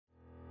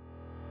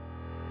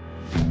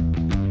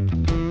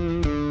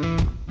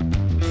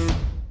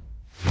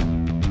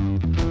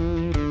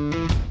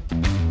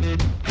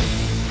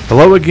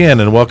Hello again,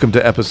 and welcome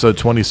to episode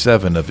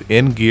 27 of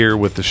In Gear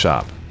with the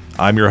Shop.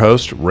 I'm your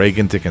host,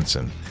 Reagan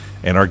Dickinson,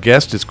 and our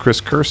guest is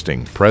Chris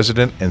Kirsting,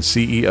 President and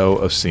CEO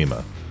of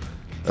SEMA.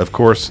 Of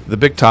course, the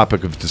big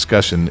topic of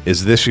discussion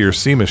is this year's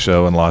SEMA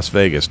show in Las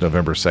Vegas,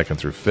 November 2nd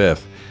through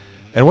 5th,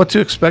 and what to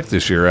expect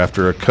this year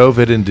after a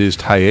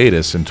COVID-induced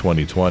hiatus in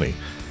 2020.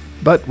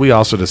 But we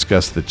also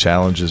discuss the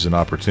challenges and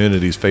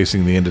opportunities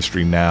facing the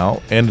industry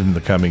now and in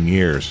the coming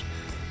years.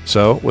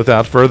 So,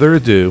 without further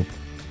ado,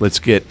 let's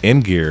get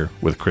in gear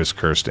with Chris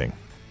Kirsting.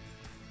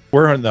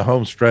 We're in the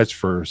home stretch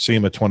for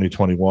SEMA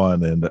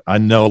 2021, and I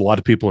know a lot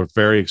of people are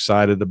very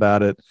excited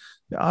about it.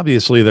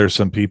 Obviously, there's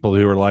some people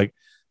who are like,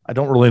 I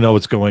don't really know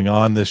what's going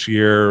on this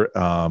year.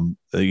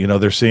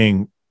 They're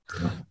seeing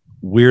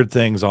weird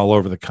things all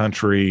over the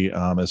country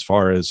as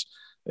far as,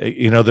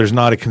 there's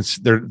not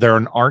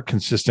there aren't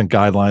consistent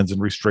guidelines and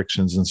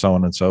restrictions and so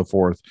on and so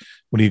forth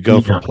when you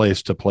go from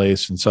place to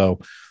place. And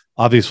so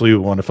obviously we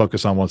want to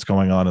focus on what's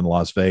going on in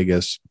Las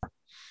Vegas.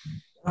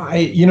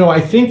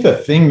 I think the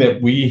thing that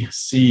we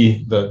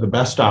see the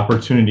best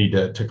opportunity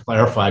to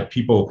clarify,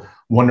 people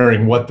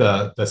wondering what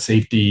the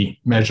safety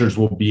measures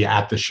will be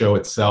at the show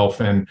itself.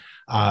 And,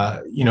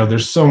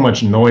 there's so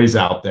much noise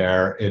out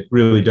there. It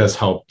really does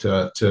help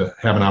to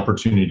have an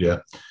opportunity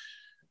to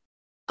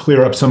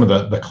clear up some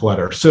of the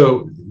clutter.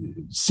 So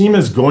SEMA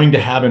is going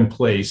to have in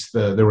place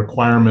the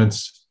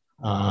requirements,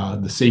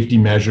 the safety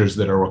measures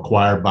that are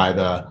required by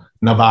the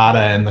Nevada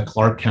and the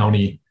Clark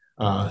County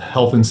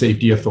health and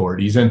safety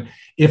authorities. And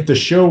if the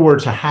show were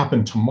to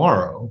happen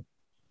tomorrow,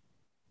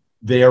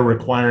 they are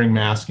requiring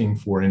masking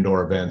for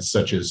indoor events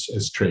such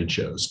as trade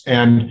shows.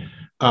 And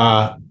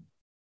the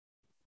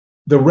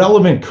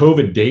relevant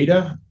COVID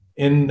data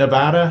in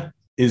Nevada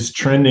is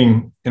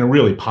trending in a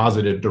really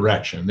positive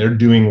direction. They're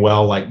doing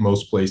well like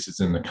most places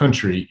in the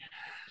country.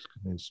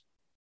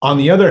 On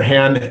the other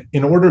hand,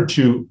 in order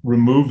to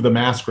remove the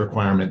mask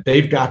requirement,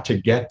 they've got to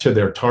get to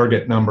their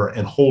target number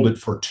and hold it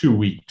for 2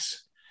 weeks.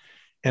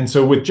 And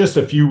so with just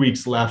a few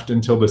weeks left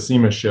until the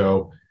SEMA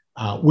show,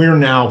 we're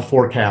now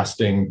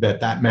forecasting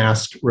that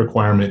mask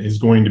requirement is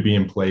going to be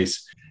in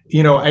place.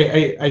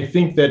 I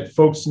think that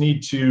folks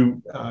need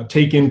to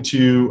take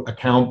into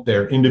account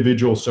their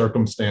individual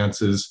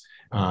circumstances,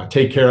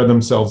 take care of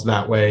themselves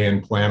that way,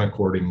 and plan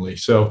accordingly.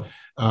 So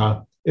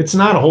it's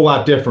not a whole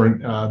lot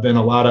different than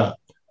a lot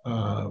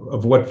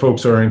of what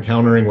folks are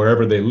encountering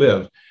wherever they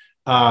live.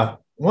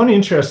 One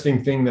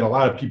interesting thing that a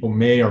lot of people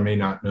may or may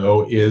not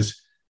know is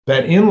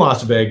that in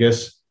Las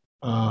Vegas,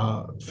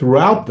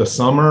 throughout the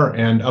summer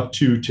and up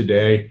to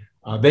today,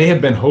 they have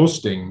been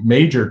hosting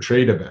major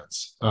trade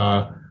events.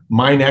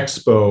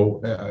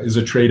 MINExpo is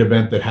a trade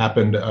event that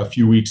happened a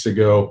few weeks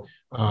ago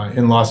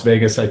in Las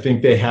Vegas. I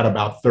think they had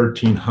about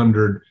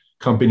 1,300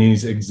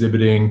 companies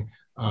exhibiting,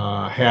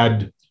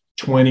 had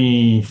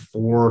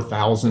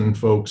 24,000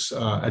 folks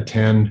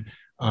attend.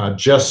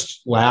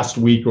 Just last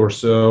week or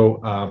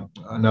so,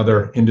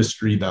 another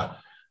industry, the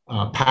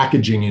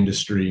packaging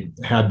industry,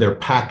 had their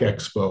Pack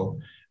Expo,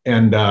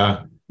 and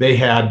they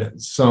had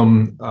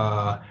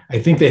I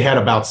think they had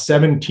about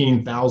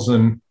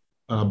 17,000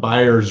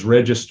 buyers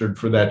registered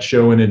for that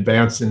show in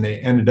advance, and they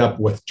ended up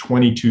with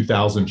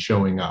 22,000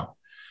 showing up.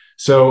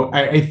 So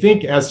I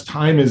think as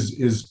time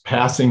is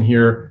passing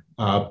here,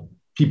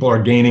 people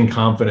are gaining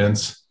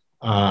confidence,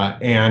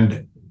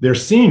 and they're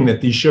seeing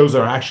that these shows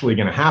are actually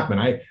going to happen.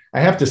 I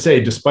have to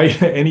say,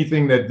 despite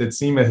anything that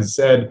SEMA has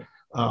said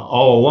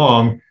all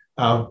along,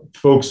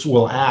 folks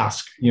will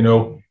ask,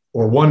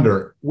 or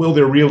wonder, will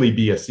there really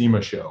be a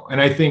SEMA show? And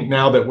I think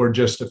now that we're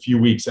just a few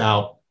weeks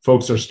out,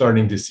 folks are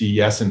starting to see,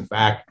 yes, in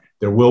fact,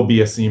 there will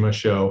be a SEMA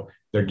show.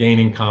 They're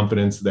gaining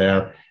confidence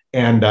there.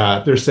 And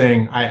they're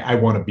saying, I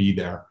want to be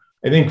there.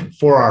 I think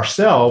for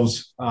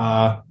ourselves,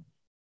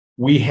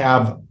 we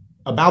have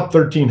about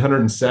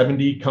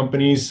 1,370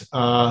 companies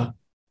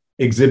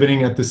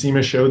exhibiting at the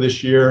SEMA show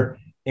this year.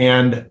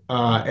 And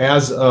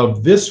as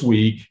of this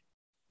week,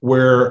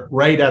 we're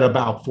right at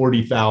about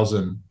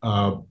 40,000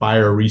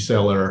 buyer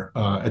reseller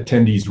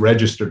attendees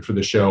registered for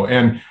the show.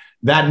 And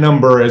that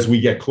number, as we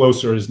get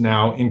closer, is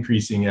now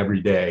increasing every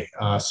day.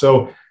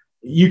 So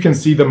you can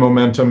see the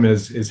momentum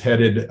is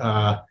headed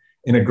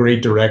in a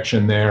great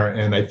direction there.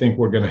 And I think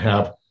we're going to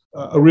have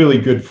a really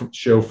good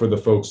show for the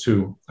folks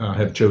who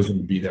have chosen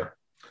to be there.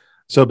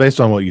 So based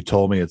on what you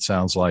told me, it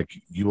sounds like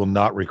you will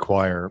not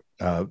require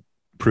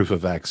proof of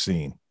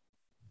vaccine.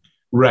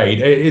 Right.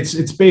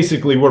 It's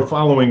basically, we're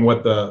following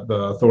what the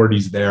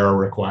authorities there are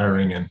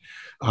requiring. And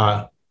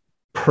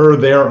per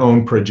their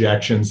own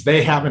projections,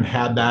 they haven't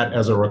had that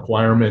as a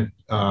requirement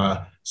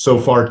so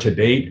far to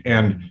date.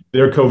 And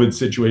their COVID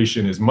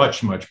situation is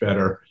much, much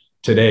better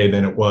today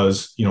than it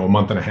was, a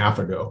month and a half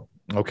ago.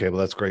 Okay. Well,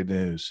 that's great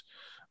news.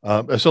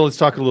 So let's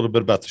talk a little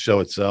bit about the show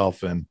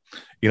itself. And,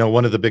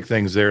 one of the big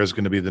things there is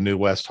going to be the new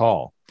West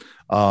Hall.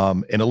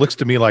 And it looks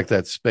to me like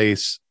that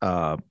space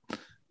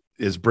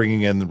is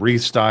bringing in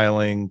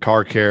restyling,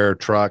 car care,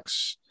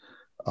 trucks,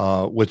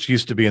 which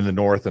used to be in the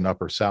North and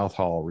Upper South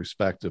Hall,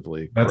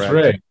 respectively. That's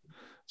correct? right.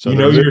 So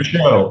your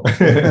show.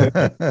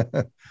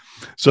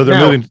 So they're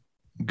moving.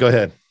 Go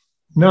ahead.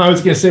 No, I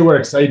was going to say we're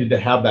excited to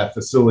have that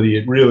facility.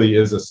 It really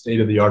is a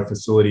state-of-the-art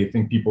facility. I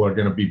think people are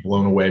going to be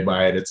blown away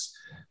by it.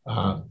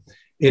 Uh,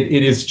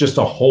 it is just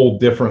a whole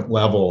different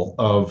level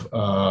of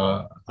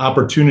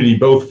opportunity,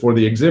 both for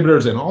the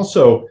exhibitors and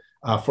also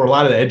for a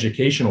lot of the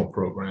educational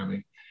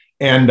programming.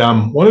 And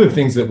one of the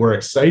things that we're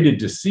excited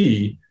to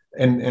see,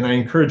 and I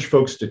encourage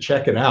folks to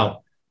check it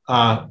out,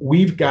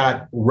 we've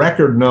got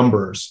record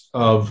numbers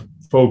of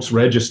folks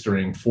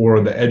registering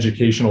for the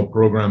educational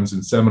programs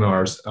and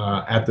seminars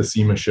at the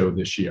SEMA show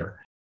this year.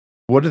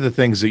 What are the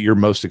things that you're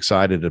most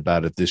excited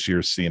about at this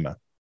year's SEMA?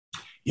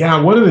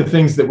 Yeah, one of the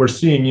things that we're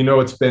seeing,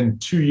 it's been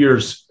 2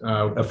 years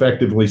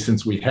effectively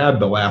since we had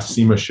the last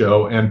SEMA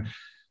show. And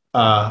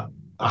a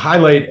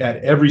highlight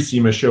at every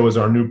SEMA show is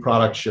our new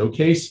product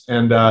showcase.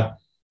 And,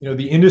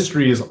 the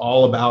industry is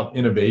all about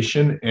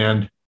innovation,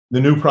 and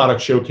the new product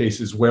showcase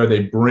is where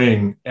they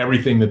bring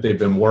everything that they've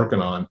been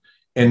working on.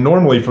 And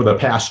normally for the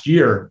past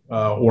year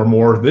or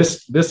more,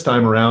 this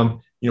time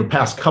around,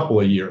 past couple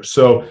of years.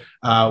 So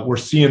we're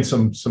seeing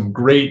some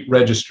great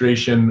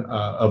registration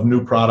of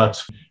new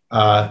products.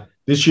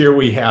 This year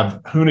we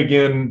have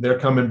Hoonigan. They're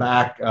coming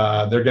back.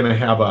 They're going to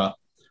have a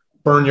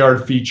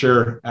Burnyard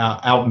feature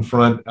out in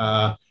front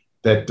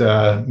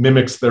that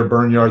mimics their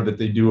Burnyard that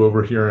they do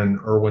over here in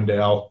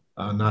Irwindale,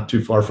 not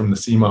too far from the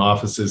SEMA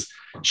offices.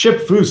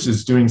 Chip Foose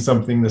is doing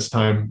something this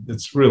time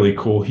that's really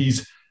cool.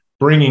 He's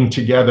bringing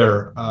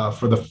together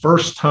for the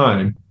first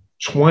time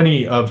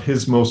 20 of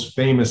his most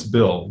famous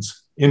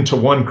builds into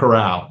one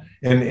corral.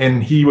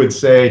 And he would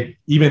say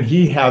even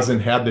he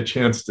hasn't had the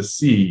chance to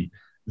see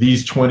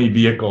these 20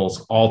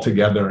 vehicles all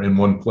together in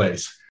one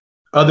place.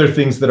 Other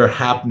things that are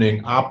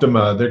happening,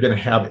 Optima, they're going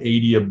to have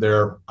 80 of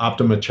their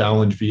Optima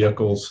Challenge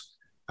vehicles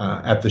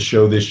at the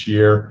show this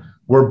year.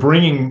 We're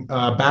bringing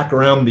back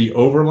around the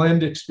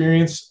Overland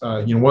experience.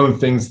 One of the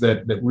things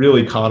that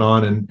really caught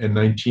on in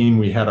 19,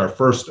 we had our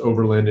first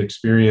Overland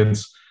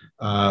experience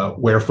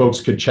where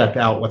folks could check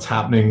out what's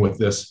happening with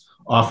this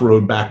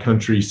off-road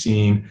backcountry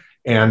scene.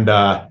 And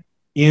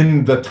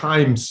in the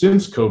time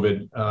since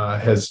COVID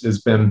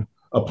has been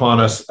upon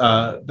us,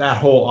 that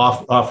whole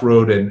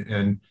off-road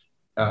and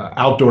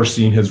outdoor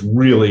scene has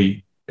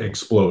really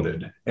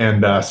exploded.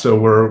 And so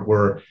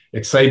we're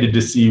excited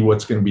to see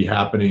what's going to be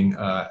happening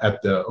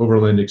at the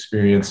Overland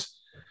experience.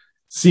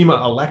 SEMA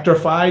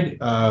Electrified,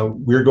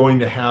 we're going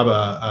to have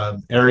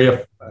an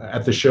area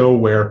at the show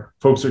where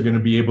folks are going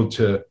to be able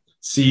to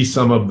see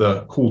some of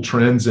the cool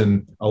trends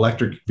in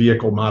electric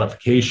vehicle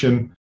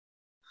modification.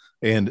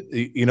 And,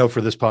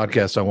 for this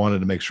podcast, I wanted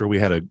to make sure we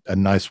had a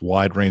nice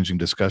wide-ranging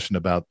discussion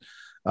about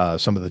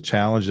some of the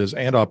challenges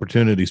and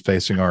opportunities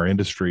facing our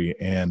industry.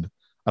 And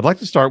I'd like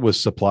to start with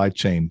supply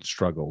chain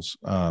struggles.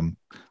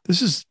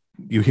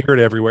 You hear it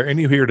everywhere, and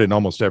you hear it in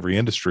almost every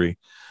industry.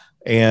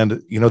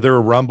 And, there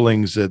are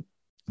rumblings that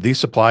these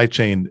supply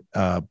chain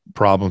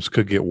problems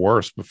could get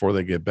worse before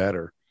they get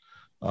better,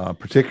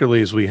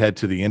 particularly as we head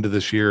to the end of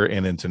this year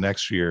and into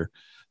next year.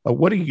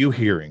 What are you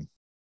hearing?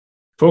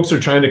 Folks are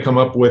trying to come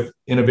up with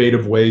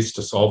innovative ways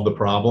to solve the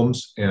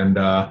problems. And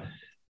I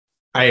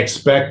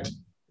expect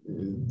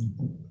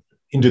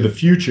into the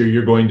future,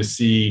 you're going to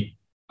see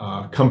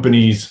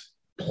companies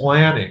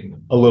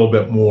planning a little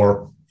bit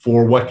more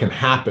for what can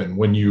happen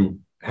when you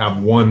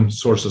have one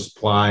source of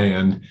supply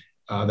and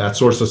that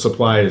source of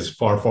supply is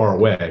far, far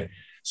away.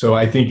 So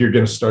I think you're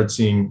going to start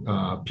seeing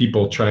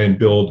people try and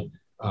build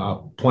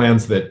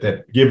plans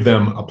that give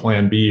them a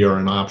plan B or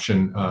an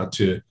option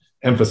to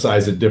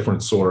emphasize a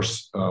different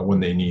source when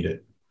they need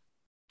it.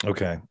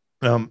 Okay.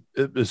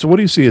 So what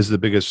do you see as the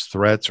biggest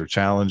threats or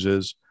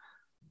challenges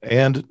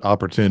and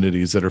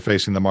opportunities that are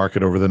facing the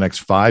market over the next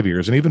 5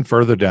 years and even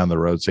further down the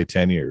road, say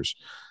 10 years?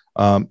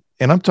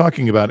 And I'm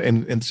talking about,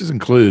 and this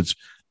includes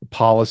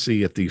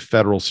policy at the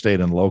federal, state,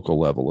 and local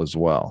level as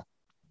well.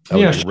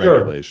 Yeah, sure.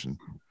 Regulation.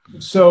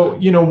 So,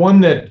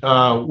 one that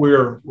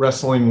we're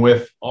wrestling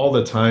with all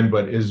the time,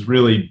 but is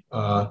really,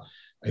 I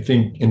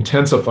think,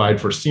 intensified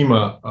for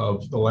SEMA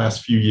of the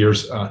last few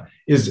years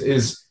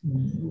is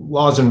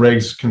laws and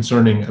regs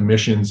concerning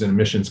emissions and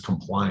emissions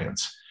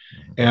compliance.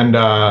 And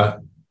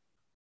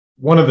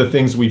one of the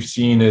things we've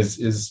seen is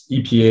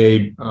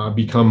EPA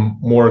become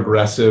more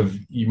aggressive.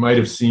 You might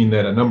have seen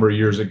that a number of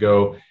years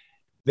ago,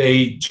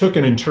 they took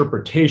an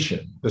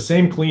interpretation, the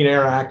same Clean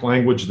Air Act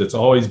language that's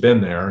always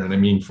been there, and I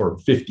mean for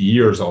 50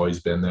 years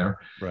always been there.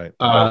 Right.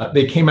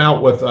 They came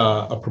out with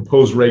a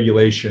proposed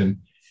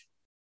regulation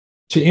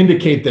to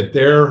indicate that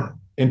their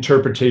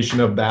interpretation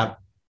of that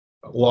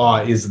law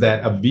is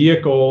that a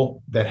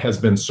vehicle that has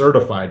been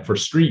certified for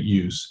street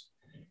use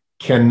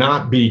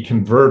cannot be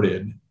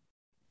converted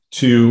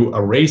to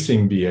a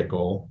racing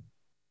vehicle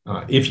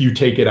if you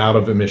take it out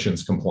of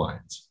emissions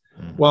compliance.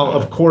 Well,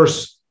 of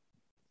course,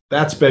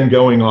 that's been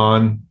going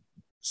on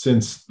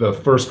since the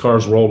first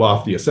cars rolled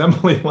off the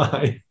assembly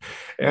line,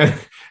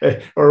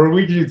 or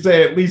we could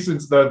say at least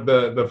since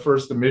the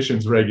first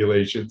emissions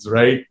regulations,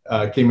 right,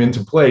 came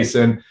into place.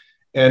 And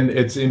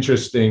it's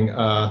interesting.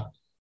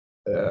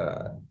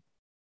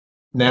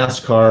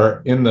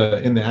 NASCAR in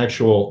the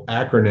actual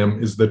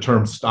acronym is the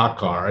term stock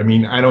car. I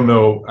mean, I don't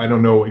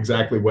know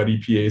exactly what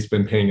EPA has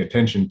been paying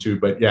attention to,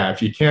 but yeah,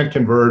 if you can't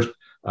convert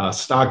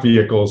stock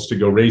vehicles to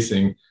go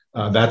racing,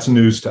 that's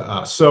news to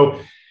us. So,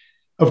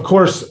 of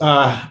course,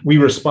 we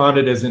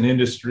responded as an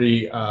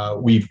industry.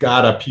 We've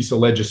got a piece of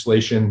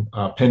legislation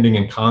pending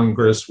in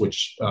Congress,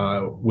 which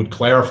would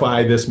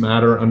clarify this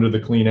matter under the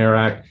Clean Air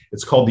Act.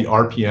 It's called the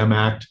RPM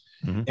Act.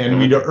 Mm-hmm. And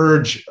we'd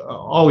urge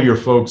all your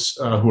folks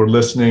who are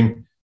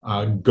listening,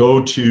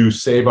 go to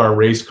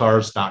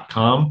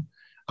saveourracecars.com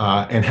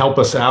and help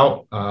us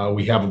out.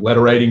 We have a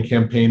letter writing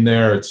campaign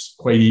there. It's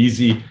quite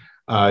easy.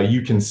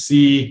 You can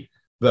see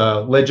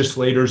the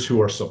legislators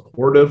who are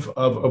supportive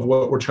of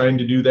what we're trying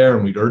to do there,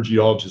 and we'd urge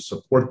you all to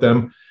support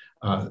them.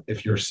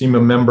 If you're a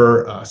SEMA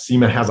member,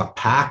 SEMA has a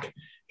PAC,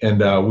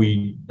 and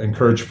we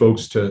encourage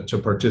folks to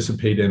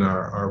participate in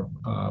our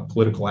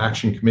political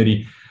action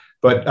committee.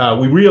 But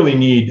we really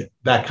need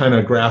that kind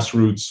of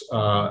grassroots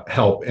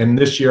help. And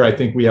this year, I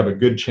think we have a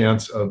good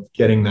chance of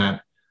getting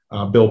that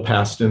bill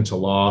passed into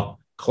law,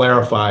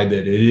 clarify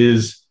that it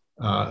is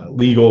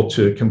legal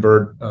to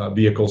convert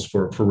vehicles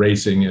for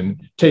racing,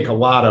 and take a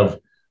lot of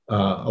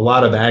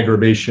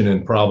aggravation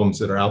and problems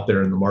that are out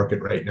there in the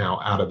market right now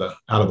out of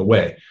the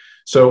way.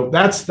 So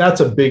that's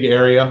a big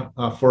area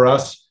for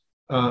us.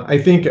 I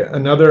think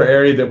another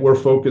area that we're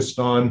focused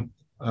on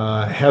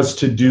has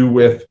to do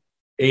with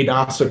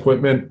ADAS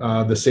equipment,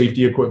 the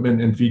safety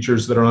equipment and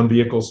features that are on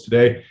vehicles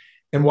today.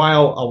 And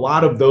while a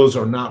lot of those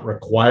are not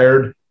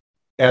required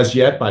as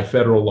yet by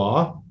federal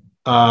law,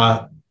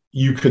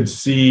 you could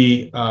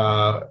see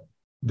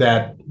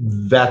that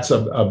that's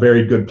a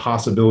very good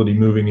possibility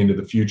moving into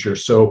the future.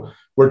 So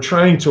we're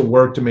trying to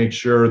work to make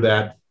sure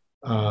that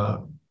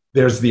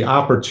there's the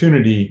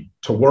opportunity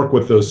to work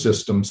with those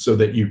systems so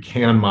that you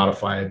can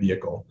modify a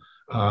vehicle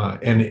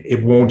and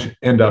it won't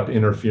end up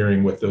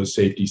interfering with those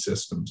safety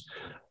systems.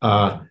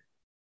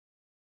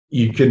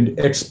 You can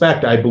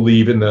expect, I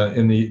believe, in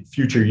the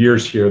future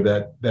years here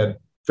that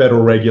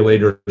federal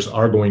regulators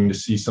are going to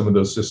see some of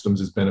those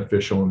systems as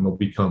beneficial, and they'll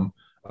become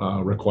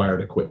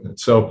required equipment.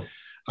 So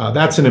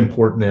that's an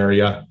important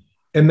area.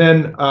 And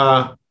then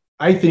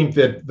I think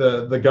that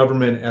the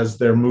government, as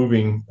they're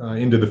moving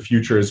into the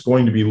future, is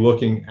going to be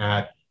looking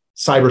at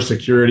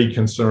cybersecurity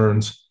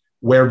concerns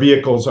where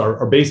vehicles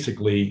are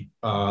basically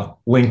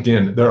linked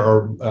in,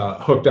 they're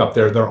hooked up,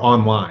 they're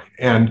online.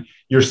 And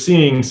you're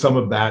seeing some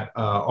of that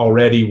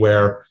already,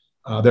 where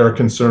there are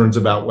concerns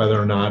about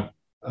whether or not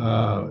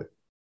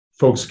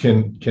folks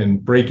can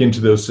break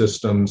into those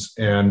systems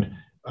and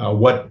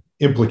what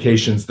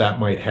implications that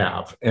might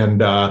have.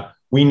 And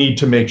we need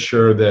to make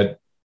sure that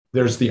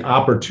there's the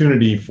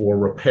opportunity for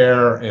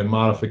repair and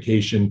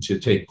modification to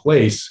take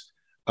place,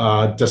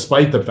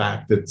 despite the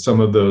fact that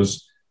some of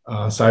those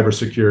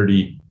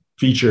cybersecurity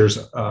features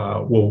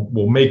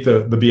will make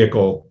the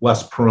vehicle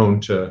less prone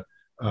to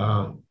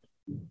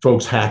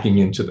folks hacking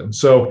into them.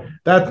 So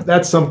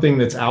that's something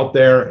that's out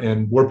there,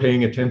 and we're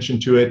paying attention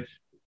to it.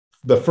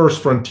 The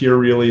first frontier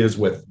really is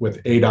with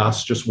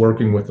ADAS, just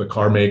working with the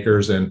car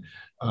makers and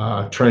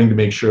trying to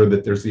make sure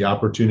that there's the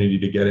opportunity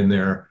to get in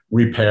there,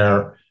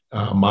 repair,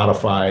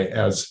 modify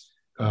as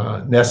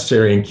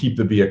necessary, and keep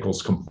the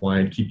vehicles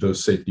compliant, keep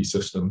those safety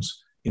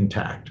systems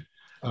intact.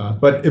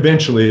 But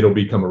eventually it'll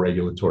become a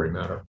regulatory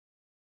matter.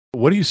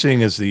 What are you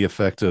seeing as the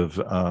effect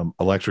of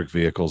electric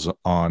vehicles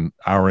on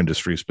our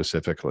industry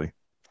specifically?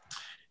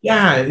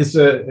 Yeah, it's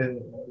a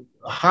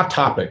hot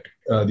topic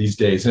these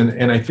days.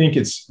 And I think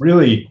it's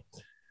an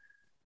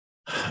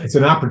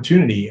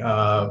opportunity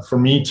for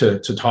me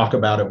to talk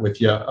about it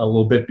with you a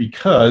little bit,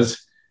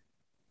 because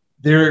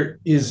there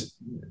is,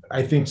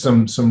 I think,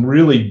 some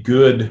really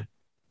good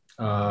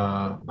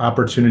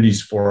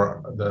opportunities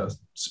for the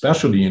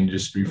specialty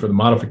industry, for the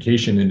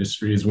modification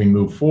industry as we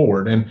move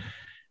forward. And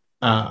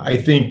I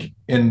think,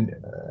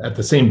 at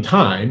the same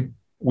time,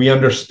 we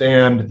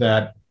understand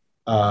that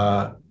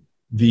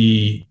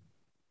the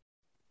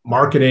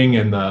marketing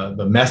and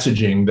the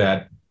messaging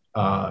that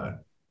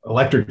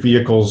electric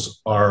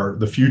vehicles are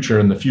the future,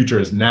 and the future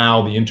is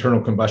now, the internal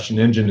combustion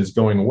engine is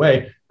going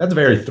away, that's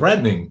very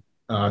threatening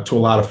to a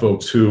lot of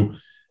folks who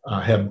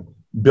have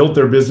built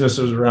their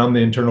businesses around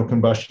the internal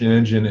combustion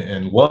engine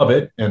and love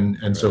it,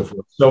 and so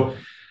forth. So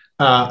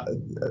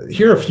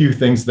here are a few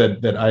things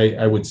that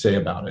I would say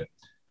about it.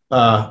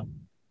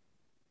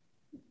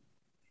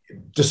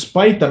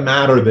 Despite the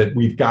matter that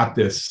we've got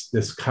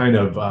this kind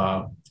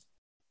of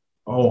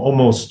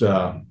almost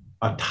a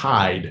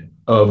tide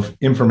of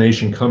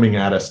information coming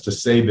at us to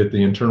say that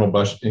the internal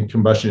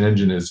combustion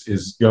engine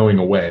is going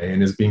away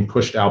and is being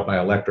pushed out by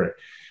electric.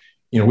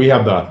 We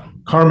have the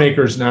car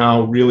makers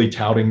now really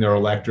touting their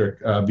electric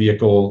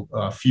vehicle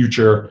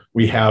future.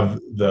 We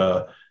have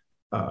the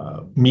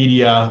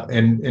media,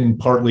 and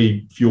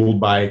partly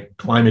fueled by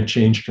climate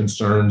change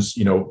concerns,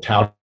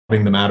 touting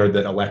the matter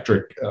that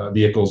electric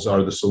vehicles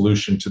are the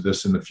solution to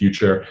this in the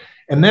future.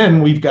 And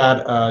then we've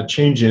got a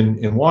change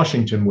in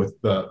Washington with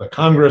the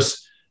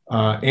Congress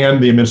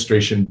and the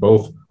administration,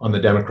 both on the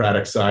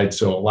Democratic side.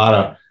 So a lot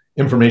of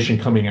information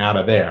coming out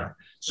of there.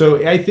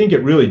 So I think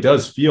it really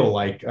does feel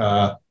like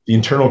the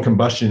internal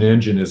combustion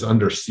engine is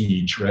under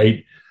siege,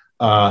 right?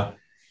 I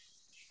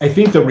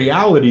think the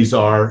realities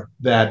are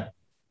that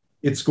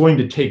it's going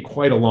to take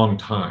quite a long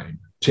time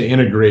to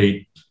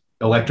integrate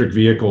electric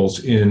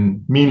vehicles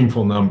in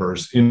meaningful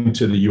numbers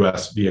into the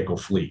U.S. vehicle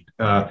fleet,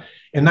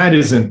 and that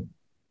isn't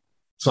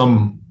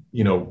some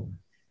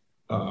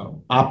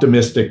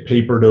optimistic,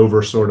 papered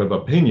over sort of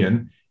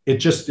opinion. It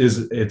just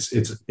is.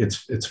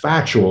 It's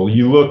factual.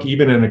 You look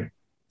even in a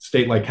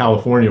state like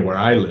California, where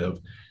I live,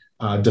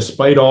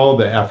 despite all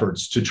the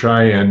efforts to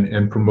try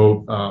and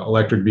promote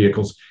electric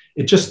vehicles,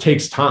 it just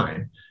takes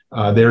time.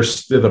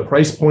 The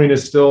price point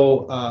is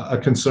still a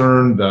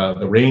concern.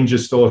 The range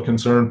is still a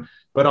concern.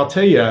 But I'll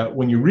tell you,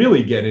 when you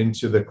really get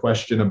into the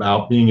question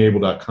about being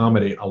able to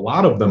accommodate a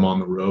lot of them on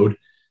the road,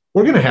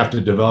 we're going to have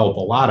to develop a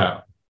lot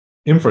of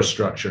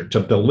infrastructure to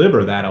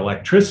deliver that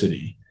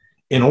electricity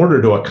in order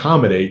to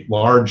accommodate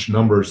large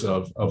numbers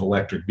of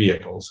electric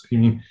vehicles. I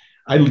mean,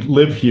 I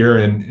live here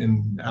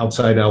in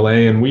outside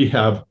LA, and we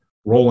have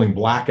rolling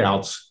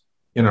blackouts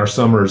in our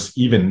summers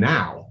even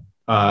now.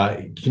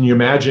 Can you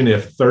imagine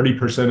if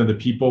 30% of the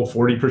people,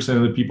 40%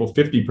 of the people,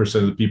 50%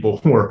 of the people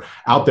were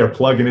out there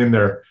plugging in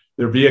their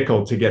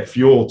vehicle to get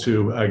fuel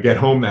to get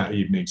home that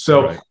evening?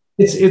 So right.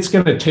 It's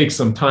going to take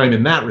some time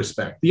in that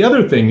respect. The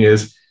other thing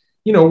is,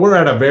 we're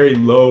at a very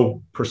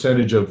low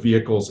percentage of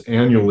vehicles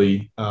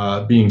annually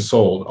being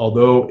sold,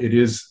 although it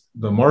is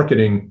the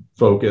marketing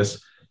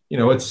focus.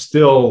 It's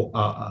still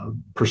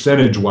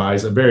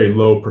percentage-wise a very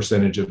low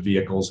percentage of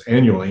vehicles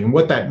annually. And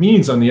what that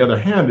means, on the other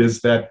hand,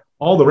 is that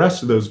all the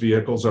rest of those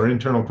vehicles are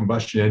internal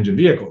combustion engine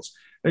vehicles.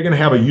 They're going to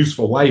have a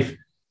useful life,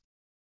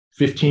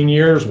 15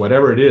 years,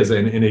 whatever it is,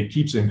 and it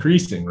keeps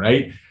increasing,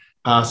 right?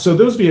 So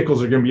those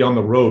vehicles are going to be on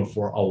the road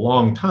for a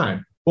long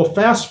time. Well,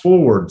 fast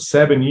forward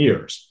 7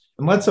 years,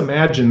 and let's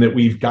imagine that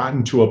we've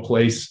gotten to a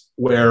place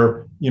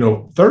where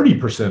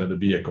 30% of the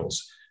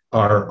vehicles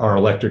are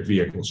electric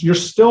vehicles. You're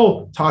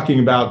still talking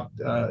about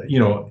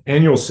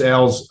annual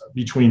sales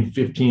between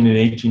 15 and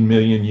 18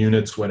 million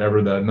units,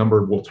 whatever the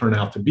number will turn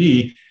out to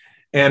be.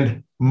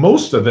 And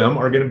most of them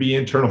are going to be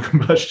internal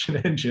combustion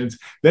engines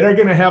that are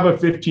going to have a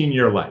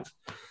 15-year life.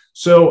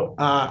 So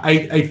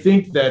I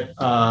think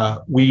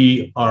that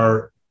we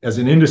are, as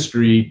an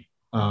industry,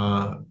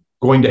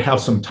 going to have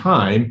some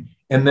time.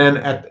 And then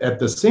at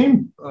the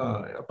same,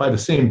 by the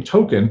same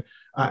token,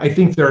 I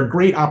think there are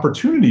great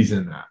opportunities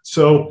in that.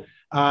 So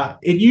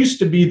it used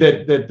to be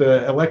that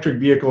the electric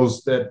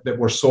vehicles that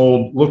were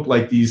sold looked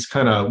like these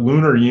kind of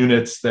lunar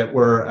units that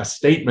were a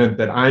statement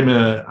that I'm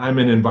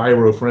an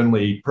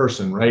enviro-friendly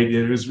person, right?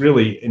 It was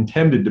really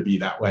intended to be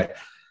that way.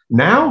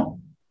 Now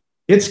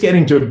it's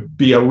getting to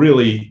be a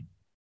really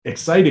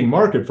exciting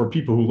market for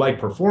people who like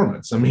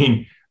performance. I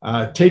mean,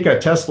 take a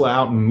Tesla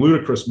out in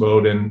ludicrous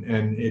mode,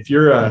 and if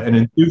you're an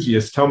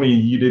enthusiast, tell me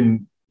you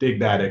didn't dig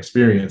that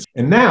experience.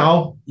 And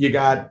now you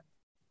got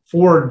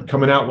Ford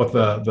coming out with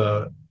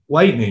the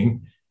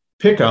Lightning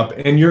pickup,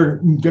 and you're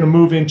going to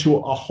move into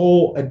a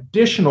whole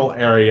additional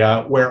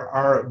area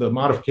where the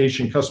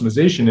modification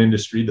customization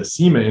industry, the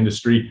SEMA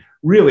industry,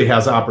 really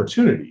has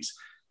opportunities.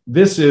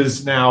 This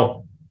is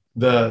now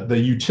the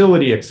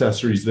utility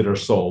accessories that are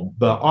sold,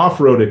 the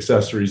off-road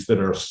accessories that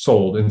are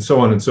sold, and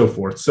so on and so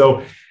forth.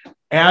 So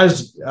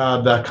as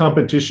the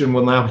competition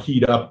will now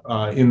heat up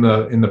in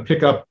the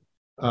pickup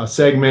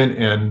segment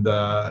and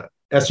the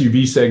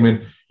SUV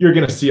segment, you're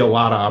going to see a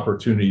lot of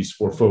opportunities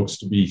for folks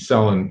to be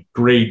selling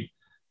great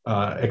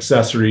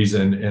accessories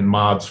and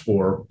mods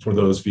for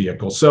those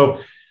vehicles. So,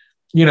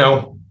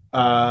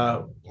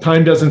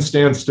 time doesn't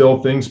stand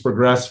still. Things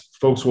progress.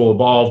 Folks will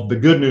evolve. The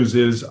good news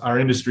is our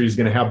industry is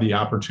going to have the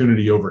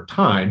opportunity over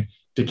time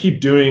to keep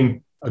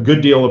doing a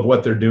good deal of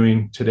what they're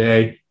doing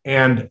today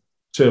and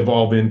to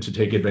evolve in to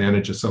take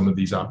advantage of some of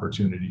these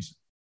opportunities.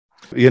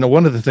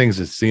 One of the things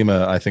that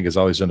SEMA, I think, has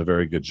always done a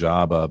very good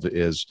job of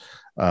is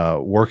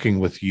working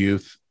with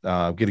youth,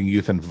 getting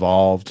youth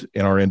involved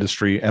in our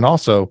industry, and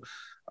also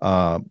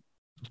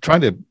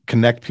trying to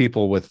connect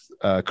people with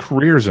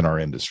careers in our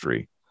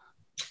industry.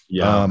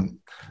 Yeah.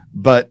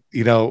 But,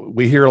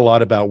 we hear a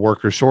lot about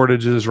worker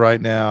shortages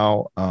right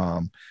now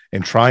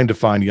and trying to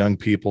find young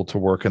people to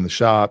work in the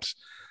shops.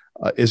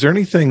 Is there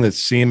anything that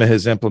SEMA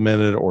has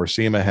implemented or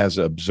SEMA has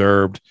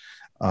observed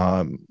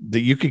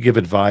that you could give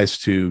advice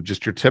to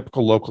just your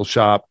typical local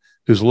shop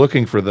who's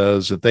looking for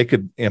those that they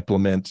could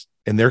implement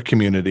in their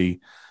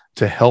community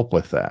to help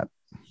with that?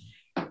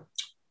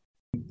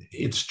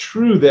 It's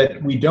true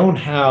that we don't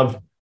have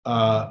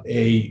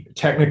a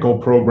technical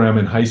program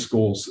in high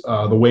schools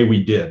the way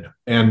we did,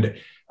 and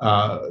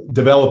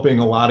developing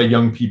a lot of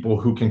young people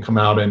who can come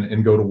out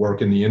and go to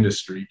work in the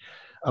industry.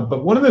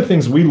 But one of the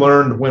things we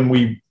learned when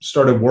we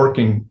started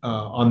working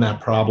on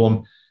that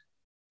problem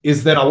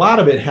is that a lot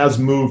of it has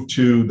moved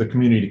to the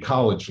community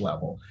college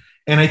level.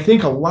 And I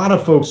think a lot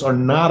of folks are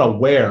not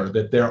aware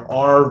that there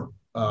are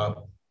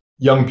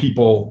young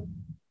people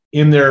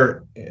in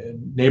their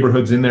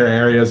neighborhoods, in their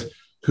areas,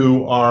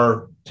 who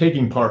are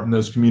taking part in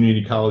those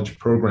community college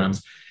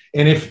programs.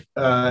 And if,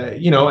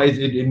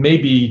 it may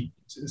be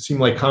seem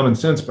like common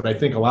sense, but I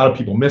think a lot of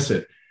people miss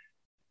it.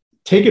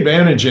 Take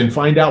advantage and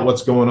find out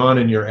what's going on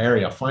in your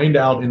area. Find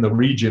out in the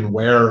region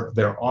where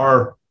there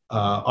are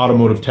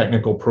automotive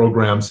technical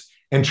programs,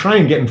 and try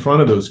and get in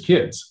front of those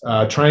kids.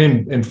 Try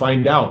and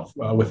find out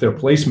with their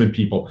placement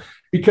people,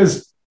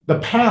 because the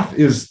path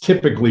is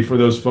typically for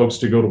those folks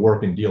to go to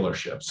work in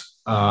dealerships.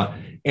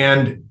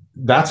 And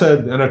that's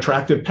an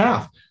attractive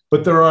path.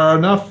 But there are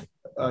enough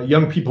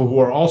young people who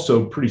are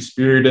also pretty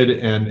spirited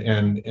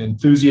and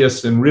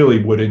enthusiasts and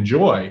really would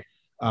enjoy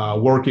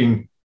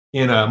working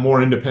in a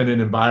more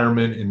independent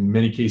environment, in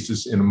many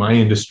cases in my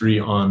industry,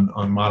 on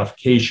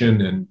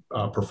modification and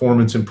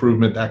performance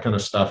improvement, that kind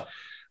of stuff,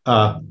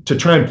 to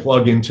try and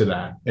plug into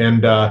that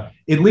and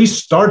at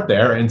least start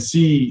there and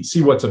see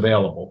what's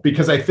available.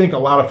 Because I think a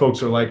lot of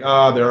folks are like,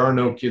 there are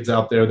no kids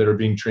out there that are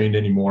being trained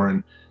anymore.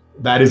 And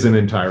that isn't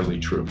entirely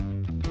true.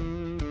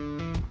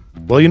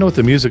 Well, you know what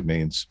the music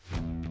means.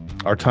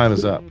 Our time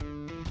is up.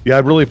 Yeah, I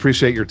really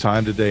appreciate your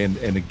time today.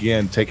 And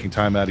again, taking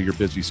time out of your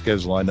busy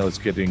schedule. I know it's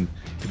getting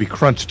to be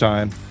crunch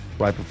time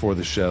right before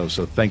the show.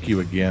 So thank you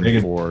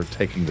again for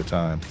taking the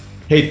time.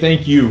 Hey,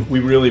 thank you. We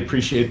really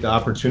appreciate the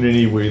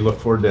opportunity. We look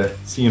forward to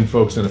seeing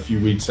folks in a few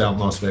weeks out in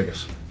Las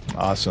Vegas.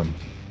 Awesome.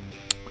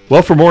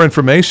 Well, for more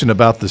information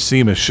about the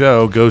SEMA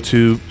show, go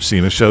to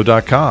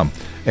semashow.com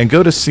and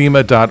go to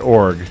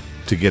SEMA.org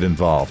to get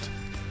involved.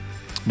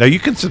 Now, you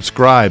can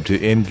subscribe to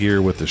In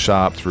Gear with the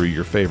Shop through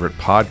your favorite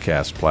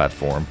podcast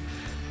platform,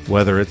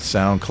 whether it's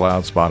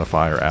SoundCloud,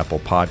 Spotify, or Apple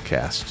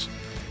Podcasts.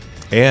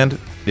 And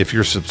if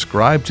you're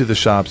subscribed to the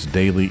shop's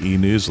daily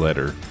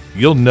e-newsletter,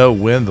 you'll know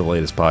when the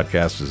latest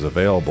podcast is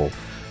available.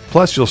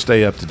 Plus, you'll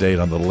stay up to date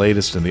on the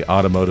latest in the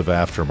automotive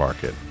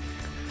aftermarket.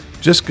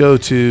 Just go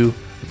to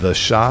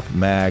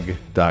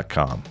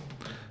theshopmag.com.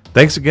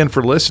 Thanks again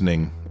for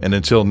listening, and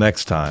until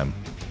next time,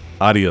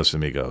 adios,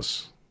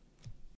 amigos.